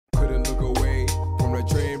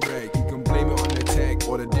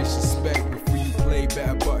the disrespect before you play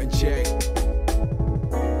better button check.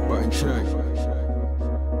 Button check.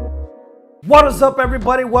 What is up,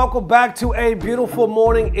 everybody? Welcome back to a beautiful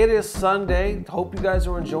morning. It is Sunday. Hope you guys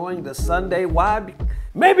are enjoying the Sunday. Why?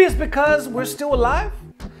 Maybe it's because we're still alive.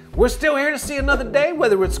 We're still here to see another day,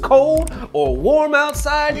 whether it's cold or warm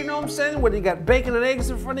outside, you know what I'm saying? Whether you got bacon and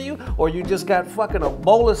eggs in front of you or you just got fucking a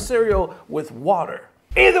bowl of cereal with water.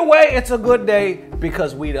 Either way, it's a good day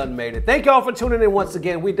because we done made it. Thank y'all for tuning in once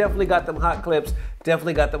again. We definitely got them hot clips,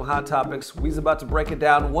 definitely got them hot topics. We's about to break it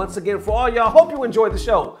down once again for all y'all. Hope you enjoyed the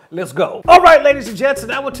show. Let's go. All right, ladies and gents, and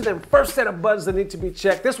now we're to the first set of buttons that need to be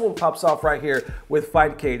checked. This one pops off right here with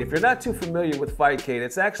Fightcade. If you're not too familiar with Fightcade,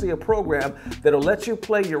 it's actually a program that'll let you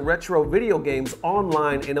play your retro video games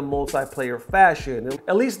online in a multiplayer fashion.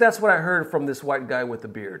 At least that's what I heard from this white guy with the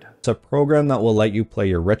beard. It's a program that will let you play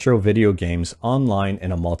your retro video games online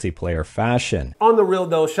in a multiplayer fashion. On the real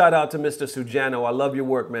though, shout out to Mr. Sujano. I love your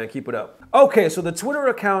work, man. Keep it up. Okay, so the Twitter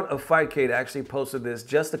account of Fightcade actually posted this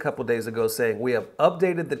just a couple days ago saying, we have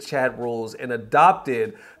updated the chat rules and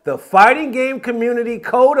adopted the fighting game community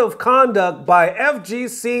code of conduct by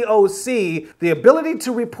FGC COC. The ability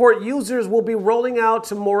to report users will be rolling out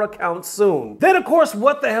to more accounts soon. Then of course,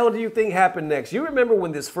 what the hell do you think happened next? You remember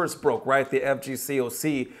when this first broke, right? The FGC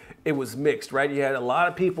COC, it was mixed, right? You had a lot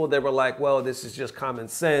of people that were like, well, this is just common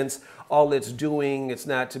sense. All it's doing, it's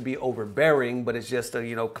not to be overbearing, but it's just to,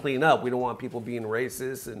 you know, clean up. We don't want people being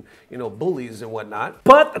racist and, you know, bullies and whatnot.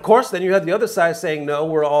 But of course, then you have the other side saying, no,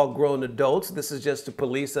 we're all grown adults. This is just to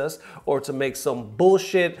police us or to make some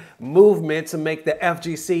bullshit movement to make the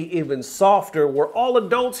FGC even softer. We're all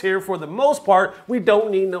adults here for the most part. We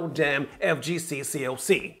don't need no damn FGC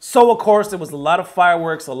COC. So of course, there was a lot of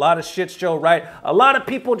fireworks, a lot of shit show, right? A lot of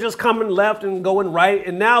people just coming left and going right.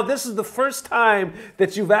 And now this is the first time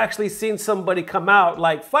that you've actually seen somebody come out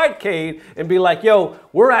like Fightcade and be like, yo,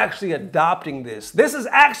 we're actually adopting this. This is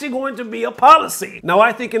actually going to be a policy. Now,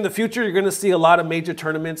 I think in the future, you're going to see a lot of major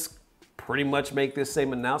tournaments pretty much make this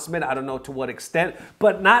same announcement. I don't know to what extent,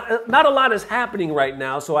 but not a lot is happening right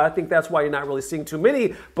now. So I think that's why you're not really seeing too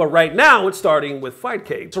many. But right now, it's starting with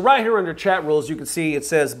Fightcade. So right here under chat rules, you can see it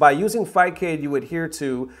says, by using Fightcade, you adhere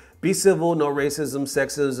to be civil, no racism,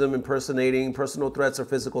 sexism, impersonating, personal threats or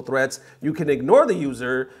physical threats. You can ignore the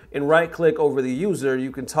user and right-click over the user.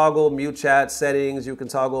 You can toggle mute chat settings. You can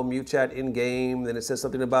toggle mute chat in-game. Then it says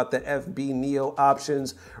something about the FB Neo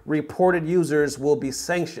options. Reported users will be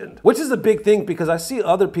sanctioned, which is a big thing because I see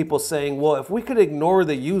other people saying, well, if we could ignore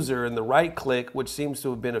the user and the right-click, which seems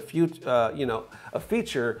to have been a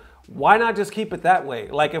feature, why not just keep it that way?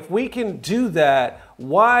 Like, if we can do that,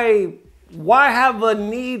 why have a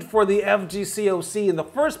need for the FGC COC in the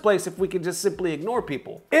first place if we can just simply ignore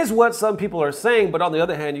people? Is what some people are saying, but on the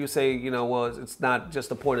other hand, you say, you know, well, it's not just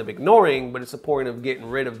a point of ignoring, but it's a point of getting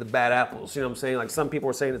rid of the bad apples. You know what I'm saying? Like some people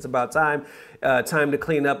are saying it's about time to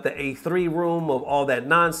clean up the A3 room of all that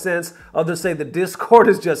nonsense. Others say the Discord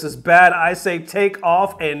is just as bad. I say take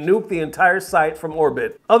off and nuke the entire site from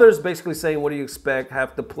orbit. Others basically saying, what do you expect?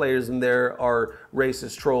 Half the players in there are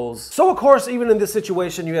racist trolls. So of course, even in this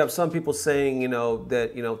situation, you have some people saying, you know,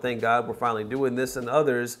 that, you know, thank God we're finally doing this, and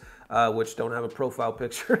others which don't have a profile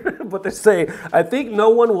picture, but they say, I think no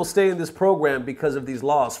one will stay in this program because of these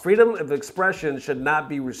laws. Freedom of expression should not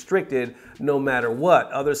be restricted no matter what.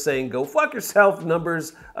 Others saying, go fuck yourself,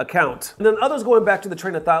 numbers account. And then others going back to the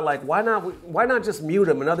train of thought, like, why not just mute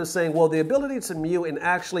them? And others saying, well, the ability to mute and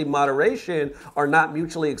actually moderation are not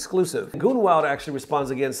mutually exclusive. Goonwild actually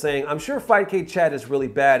responds again saying, I'm sure Fightcade chat is really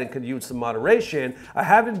bad and could use some moderation. I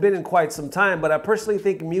haven't been in quite some time, but I personally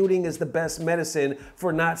think muting is the best medicine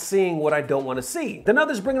for not seeing what I don't want to see. Then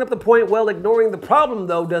others bringing up the point, well, ignoring the problem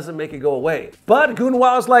though doesn't make it go away. But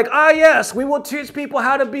Goonwild's like, ah yes, we will teach people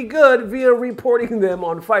how to be good via reporting them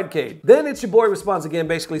on Fightcade. Then It's Your Boy responds again,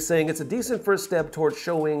 basically saying it's a decent first step towards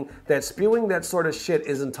showing that spewing that sort of shit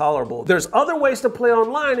is intolerable. There's other ways to play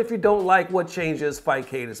online if you don't like what changes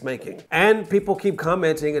Fightcade is making. And people keep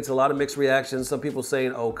commenting, it's a lot of mixed reactions. Some people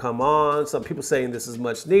saying, oh, come on. Some people saying this is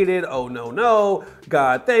much needed. Oh, no,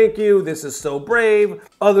 God, thank you. This is so brave.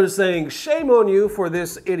 Others saying, shame on you for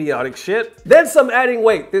this idiotic shit. Then some adding,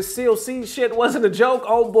 wait, this COC shit wasn't a joke?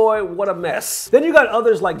 Oh boy, what a mess. Then you got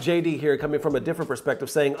others like JD here coming from a different perspective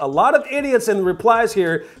saying, a lot of idiots in replies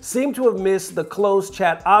here seem to have missed the closed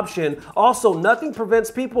chat option. Also, nothing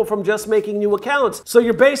prevents people from just making new accounts. So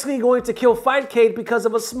you're basically going to kill Fightcade because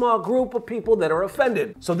of a small group of people that are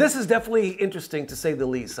offended. So this is definitely interesting to say the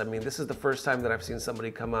least. I mean, this is the first time that I've seen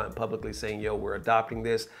somebody come out and publicly saying, yo, we're adopting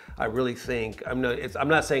this. I really think, I'm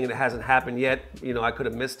not saying saying it hasn't happened yet. You know, I could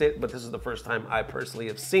have missed it, but this is the first time I personally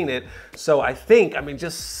have seen it. So I think, I mean,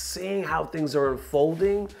 just seeing how things are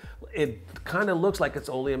unfolding, it kind of looks like it's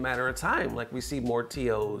only a matter of time. Like we see more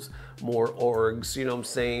TOs, more orgs, you know what I'm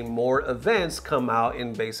saying, more events come out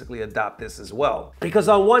and basically adopt this as well. Because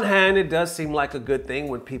on one hand, it does seem like a good thing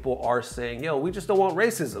when people are saying, yo, we just don't want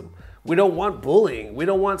racism. We don't want bullying. We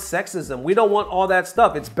don't want sexism. We don't want all that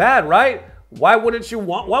stuff. It's bad, right? Why wouldn't you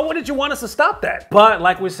want us to stop that? But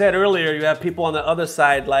like we said earlier, you have people on the other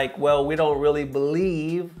side like, well, we don't really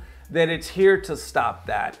believe that it's here to stop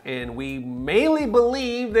that. And we mainly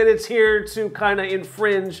believe that it's here to kind of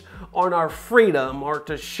infringe on our freedom or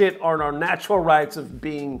to shit on our natural rights of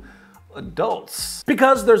being adults.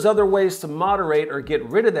 Because there's other ways to moderate or get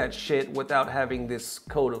rid of that shit without having this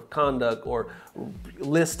code of conduct or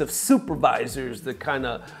list of supervisors that kind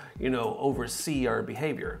of, you know, oversee our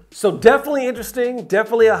behavior. So definitely interesting,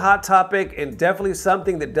 definitely a hot topic, and definitely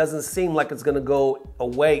something that doesn't seem like it's gonna go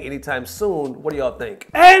away anytime soon. What do y'all think?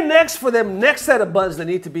 And next, for them next set of buttons that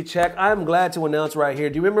need to be checked, I'm glad to announce right here.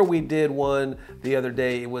 Do you remember we did one the other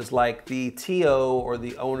day? It was like the TO or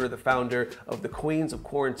the owner, the founder of the Queens of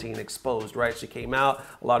Quarantine exposed, right? She came out,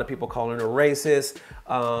 a lot of people calling her racist.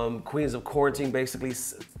 Queens of Quarantine basically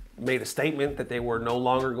made a statement that they were no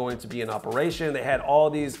longer going to be in operation. They had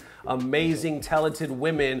all these amazing, talented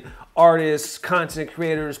women, artists, content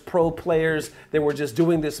creators, pro players that were just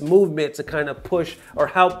doing this movement to kind of push or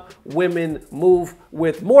help women move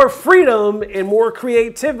with more freedom and more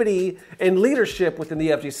creativity and leadership within the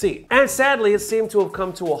FGC. And sadly, it seemed to have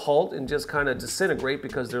come to a halt and just kind of disintegrate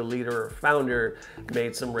because their leader or founder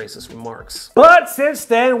made some racist remarks. But since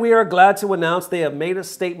then, we are glad to announce they have made a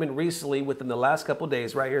statement recently within the last couple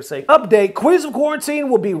days right here saying, update, Queens of Quarantine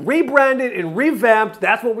will be rebranded and revamped.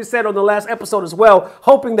 That's what we said on the last episode as well,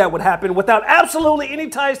 hoping that would happen without absolutely any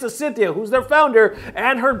ties to Cynthia, who's their founder,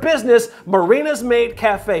 and her business, Marina's Maid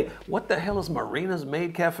Cafe. What the hell is Marina's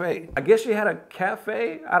Maid Cafe? I guess she had a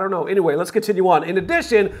cafe? I don't know. Anyway, let's continue on. In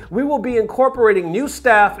addition, we will be incorporating new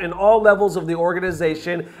staff in all levels of the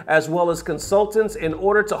organization, as well as consultants, in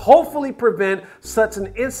order to hopefully prevent such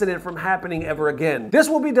an incident from happening ever again. This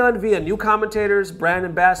will be done via new commentators, brand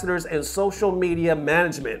ambassadors, and social media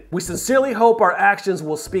management. We sincerely hope our actions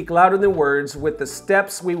will speak louder than words with the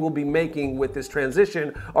steps we will be making with this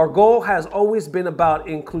transition. Our goal has always been about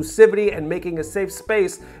inclusivity and making a safe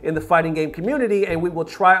space in the fighting game community, and we will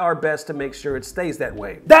try our best to make sure it stays that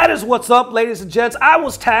way. That is what's up, ladies and gents. I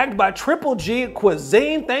was tagged by Triple G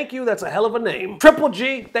Cuisine. Thank you. That's a hell of a name. Triple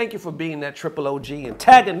G, thank you for being that triple OG and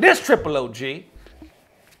tagging this triple OG.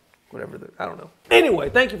 Whatever, I don't know. Anyway,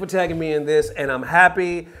 thank you for tagging me in this, and I'm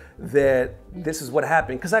happy that this is what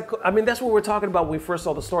happened. Because I mean, that's what we're talking about when we first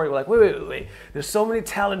saw the story. We're like, wait. There's so many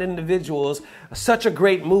talented individuals, such a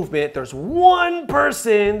great movement. There's one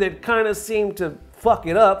person that kind of seemed to fuck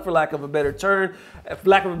it up, for lack of a better term.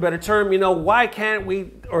 You know, why can't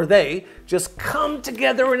we, or they, just come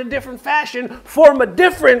together in a different fashion, form a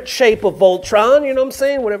different shape of Voltron, you know what I'm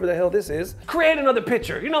saying? Whatever the hell this is. Create another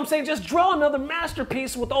picture, you know what I'm saying? Just draw another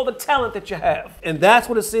masterpiece with all the talent that you have. And that's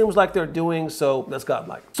what it seems like they're doing, so that's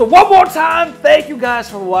godlike. So one more time, thank you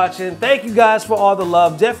guys for watching. Thank you guys for all the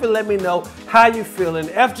love. Definitely let me know how you feeling.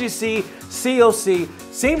 FGC COC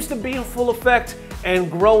seems to be in full effect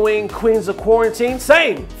and growing. Queens of Quarantine,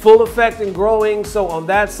 same, full effect and growing. So on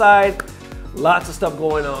that side, lots of stuff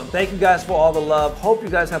going on. Thank you guys for all the love. Hope you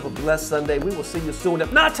guys have a blessed Sunday. We will see you soon.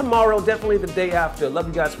 If not tomorrow, definitely the day after. Love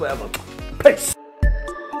you guys forever. Peace.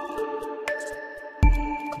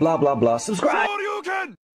 Blah, blah, blah. Subscribe.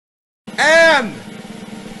 And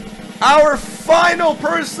our final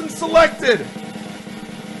person selected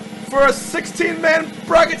for a 16-man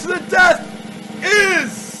bracket to the death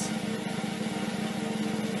is